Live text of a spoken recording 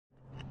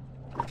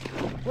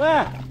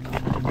Ah.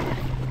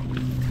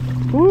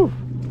 Woo.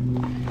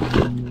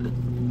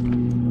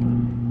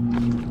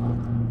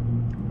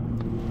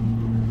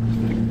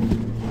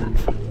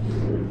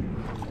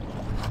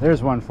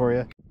 There's one for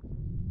you.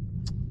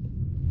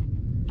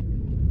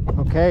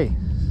 Okay.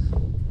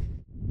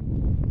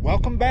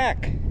 Welcome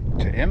back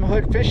to M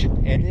Hood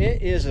Fishing, and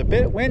it is a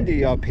bit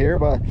windy up here,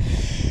 but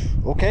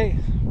okay.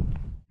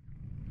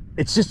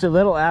 It's just a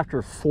little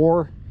after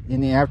 4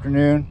 in the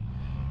afternoon.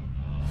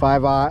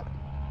 5/0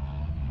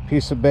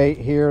 piece of bait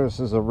here. This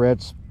is a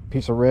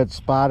piece of red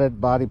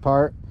spotted body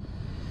part.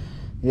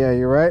 Yeah,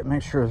 you're right.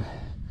 Make sure.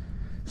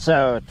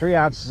 So 3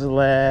 ounces of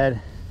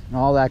lead and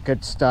all that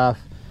good stuff.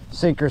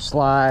 Sinker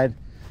slide.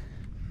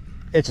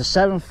 It's a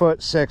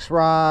 7'6"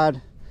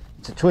 rod.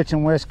 It's a Twitch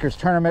and Whiskers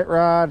tournament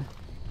rod.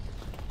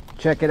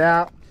 Check it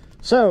out.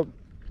 So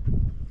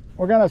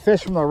we're gonna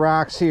fish from the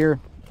rocks here,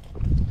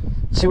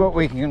 see what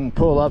we can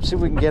pull up, see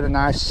if we can get a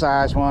nice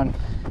size one.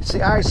 It's the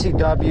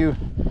ICW.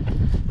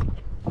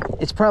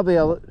 It's probably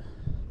a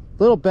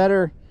little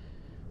better,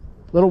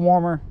 a little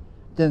warmer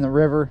than the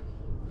river,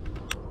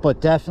 but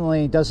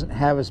definitely doesn't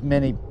have as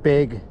many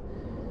big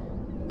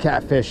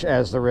catfish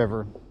as the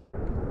river.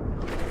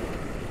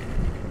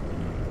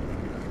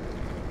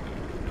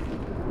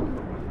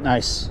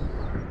 Nice.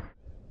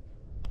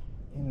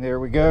 And there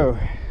we go,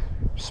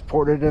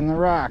 supported in the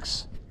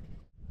rocks.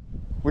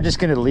 We're just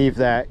gonna leave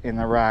that in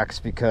the rocks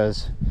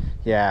because,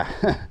 yeah,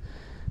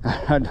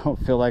 I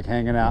don't feel like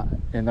hanging out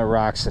in the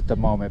rocks at the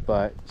moment,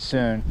 but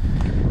soon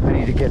I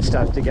need to get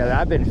stuff together.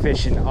 I've been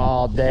fishing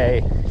all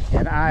day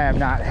and I am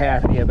not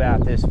happy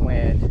about this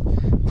wind,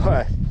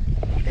 but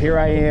here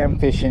I am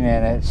fishing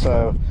in it.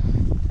 So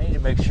I need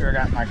to make sure I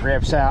got my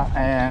grips out,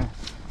 and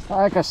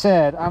like I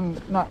said, I'm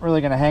not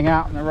really gonna hang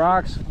out in the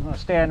rocks. I'm gonna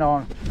stand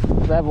on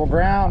level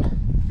ground,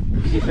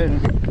 keeping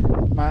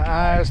my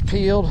eyes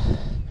peeled,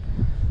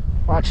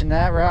 watching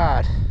that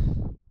rod.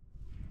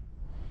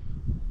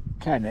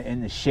 Kind of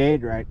in the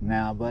shade right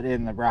now, but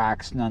in the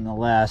rocks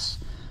nonetheless.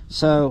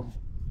 So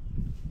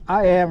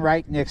I am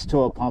right next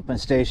to a pumping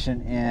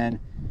station and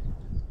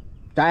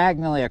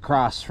diagonally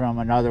across from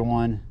another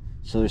one.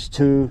 So there's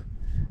 2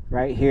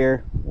 right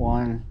here,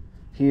 one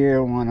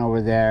here, one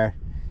over there.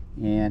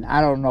 And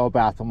I don't know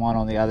about the one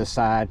on the other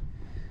side,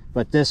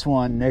 but this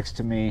one next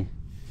to me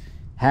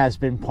has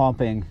been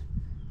pumping.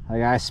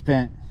 Like, I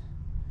spent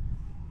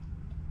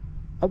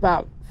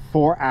about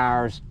 4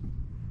 hours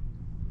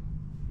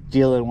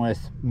dealing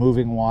with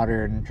moving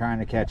water and trying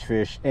to catch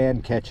fish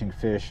and catching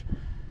fish,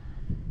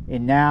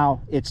 and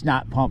now it's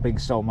not pumping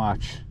so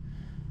much.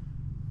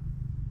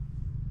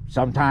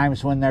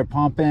 Sometimes when they're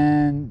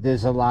pumping,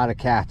 there's a lot of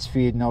cats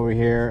feeding over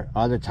here.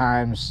 Other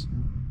times,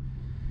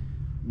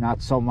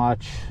 not so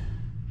much.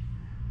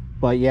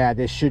 But yeah,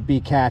 there should be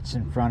cats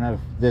in front of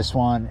this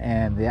one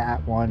and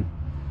that one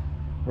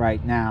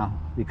right now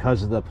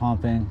because of the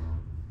pumping,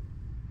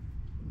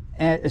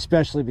 and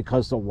especially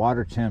because the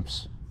water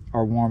temps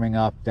are warming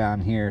up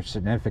down here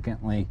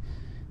significantly,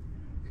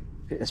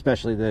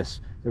 especially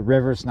this. The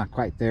river's not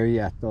quite there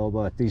yet though,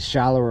 but these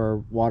shallower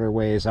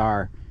waterways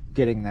are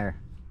getting there.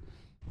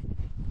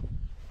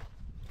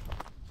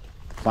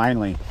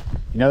 Finally,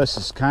 you know, this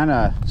is kind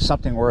of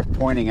something worth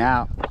pointing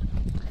out.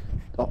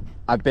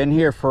 I've been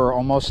here for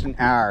almost an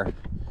hour.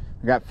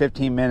 I got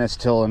 15 minutes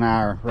till an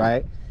hour,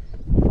 right?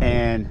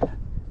 And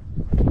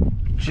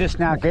just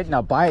now getting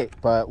a bite,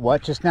 but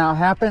what just now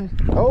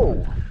happened?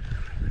 Oh,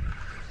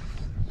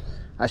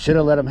 I should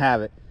have let him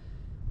have it.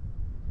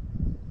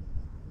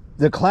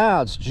 The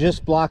clouds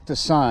just blocked the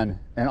sun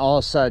and all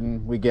of a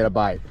sudden we get a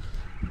bite.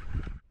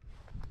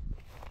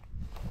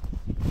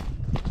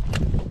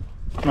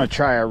 I'm gonna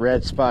try a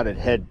red spotted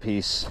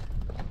headpiece.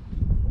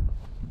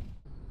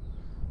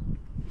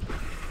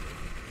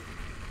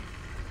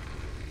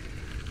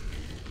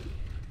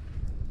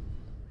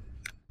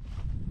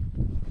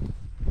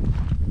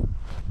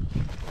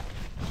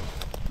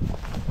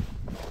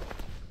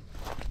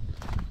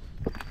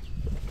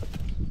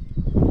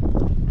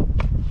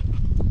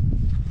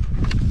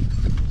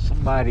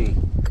 Somebody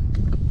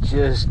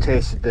just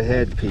tasted the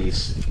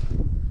headpiece.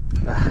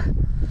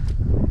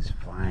 These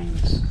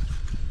vines.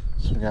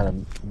 So we got a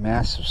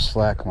massive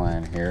slack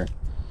line here.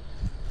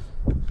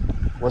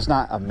 Was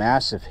not a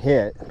massive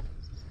hit.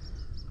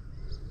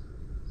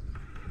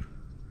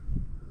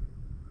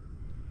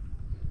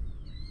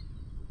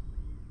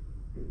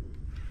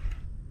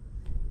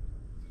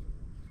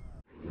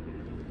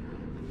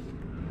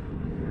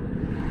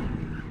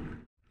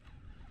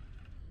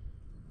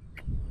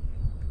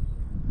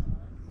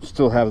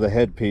 Still have the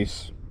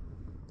headpiece.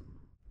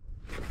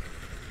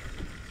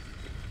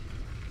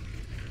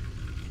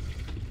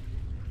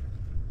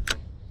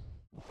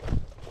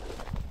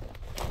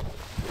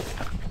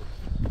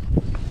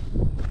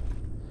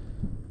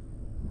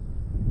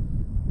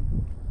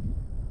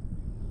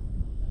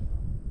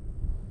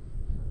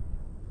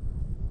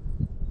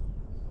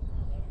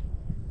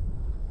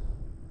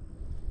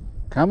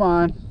 Come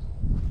on.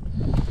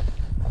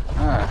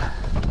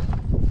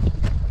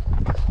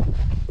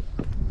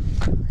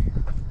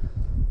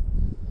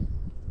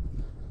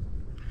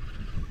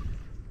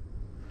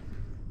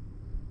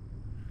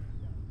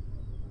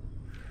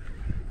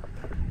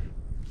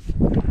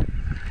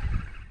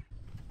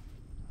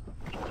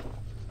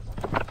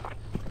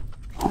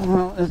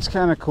 Well, it's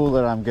kind of cool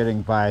that I'm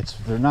getting bites.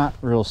 They're not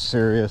real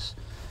serious.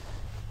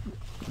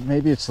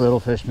 Maybe it's little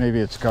fish, maybe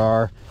it's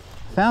gar.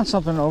 Found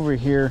something over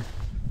here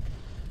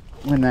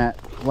when that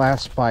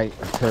last bite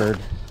occurred.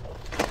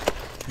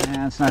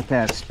 It's not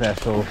that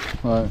special,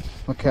 but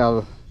look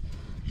how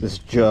this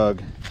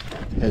jug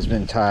has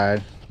been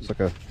tied. It's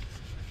like a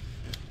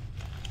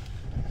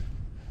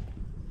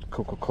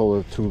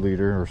Coca-Cola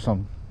 2-liter or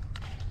some,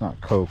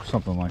 not Coke,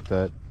 something like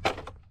that.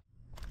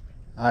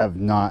 I have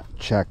not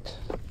checked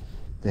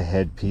the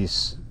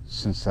headpiece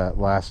since that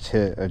last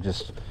hit. I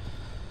just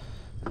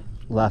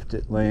left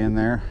it laying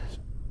there,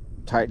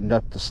 tightened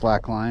up the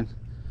slack line.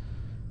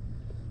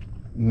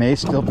 May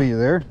still be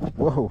there.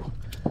 Whoa.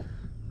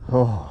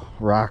 Oh,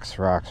 rocks,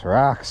 rocks,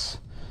 rocks.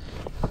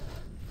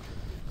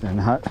 They're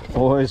not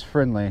always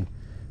friendly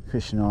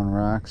fishing on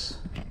rocks.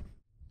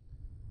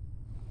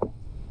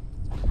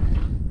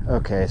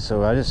 Okay,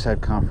 so I just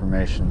had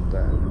confirmation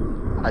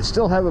that I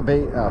still have a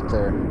bait out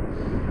there.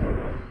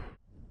 Can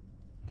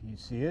you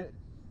see it?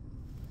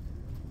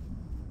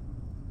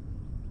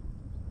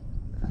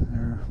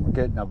 We're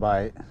getting a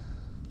bite.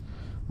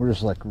 We're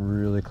just like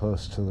really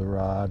close to the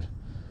rod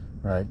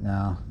right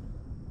now.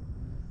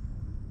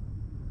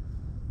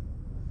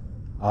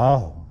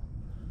 Oh,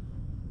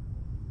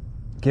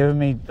 giving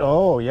me,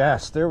 oh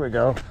yes, there we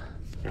go.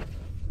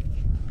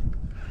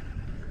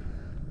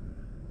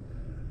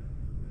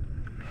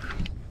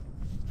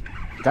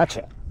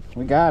 Gotcha.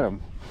 We got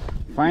him.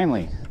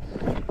 Finally.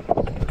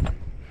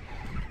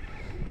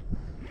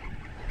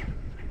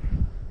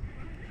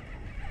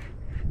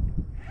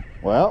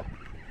 Well,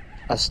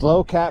 a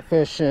slow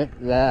catfish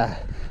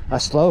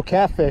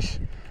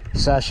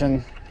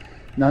session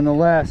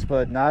nonetheless,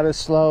 but not as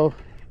slow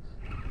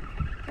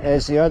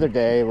as the other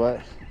day,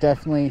 but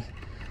definitely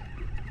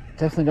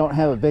don't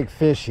have a big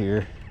fish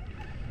here.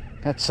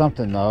 Got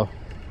something though.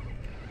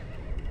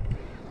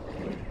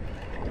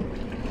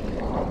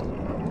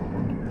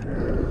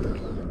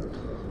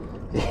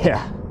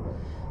 Yeah,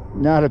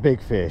 not a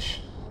big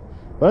fish,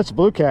 but it's a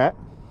blue cat.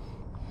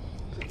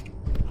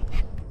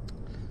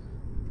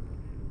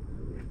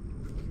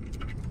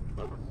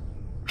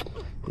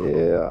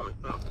 Yeah.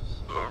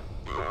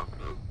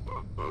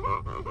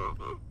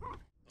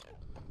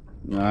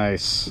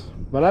 Nice.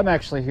 But I'm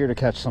actually here to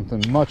catch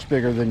something much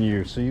bigger than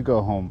you, so you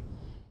go home.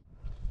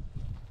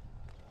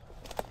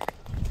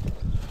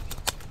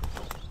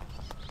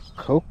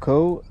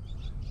 Coco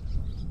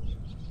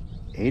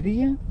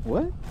 80?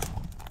 What?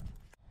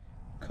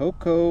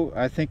 Coco,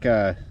 I think,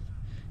 yeah.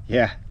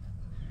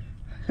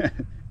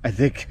 I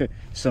think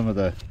some of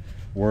the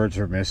words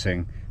are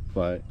missing,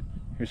 but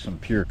here's some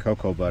pure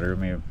cocoa butter. Let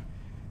me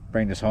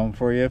bring this home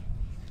for you.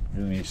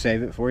 Let me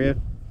save it for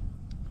you.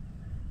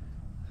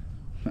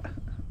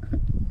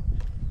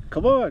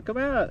 Come on, come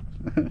out.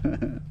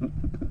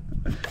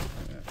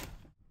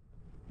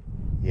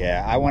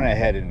 Yeah, I went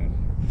ahead and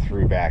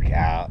threw back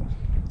out,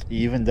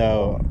 even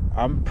though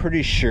I'm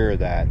pretty sure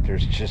that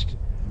there's just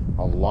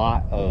a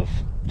lot of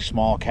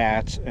small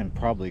cats and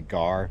probably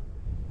gar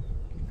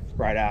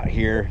right out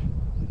here,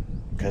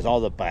 because all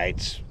the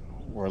bites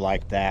were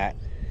like that,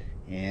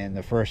 and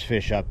the first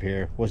fish up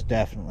here was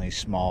definitely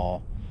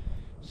small.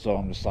 So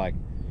I'm just like,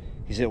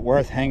 is it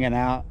worth hanging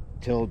out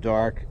till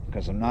dark?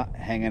 Because I'm not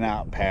hanging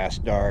out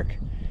past dark.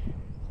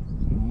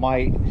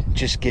 Might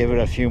just give it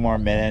a few more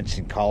minutes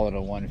and call it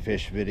a one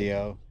fish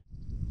video.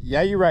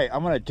 Yeah, you're right.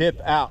 I'm gonna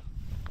dip out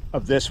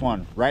of this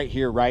one right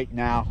here right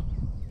now.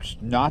 It's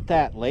not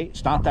that late,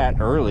 it's not that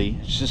early,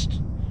 it's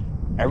just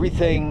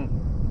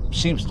everything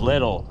seems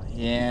little,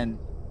 and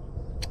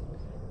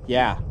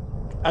yeah,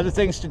 other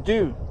things to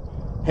do.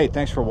 Hey,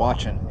 thanks for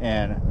watching,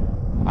 and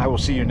I will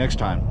see you next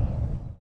time.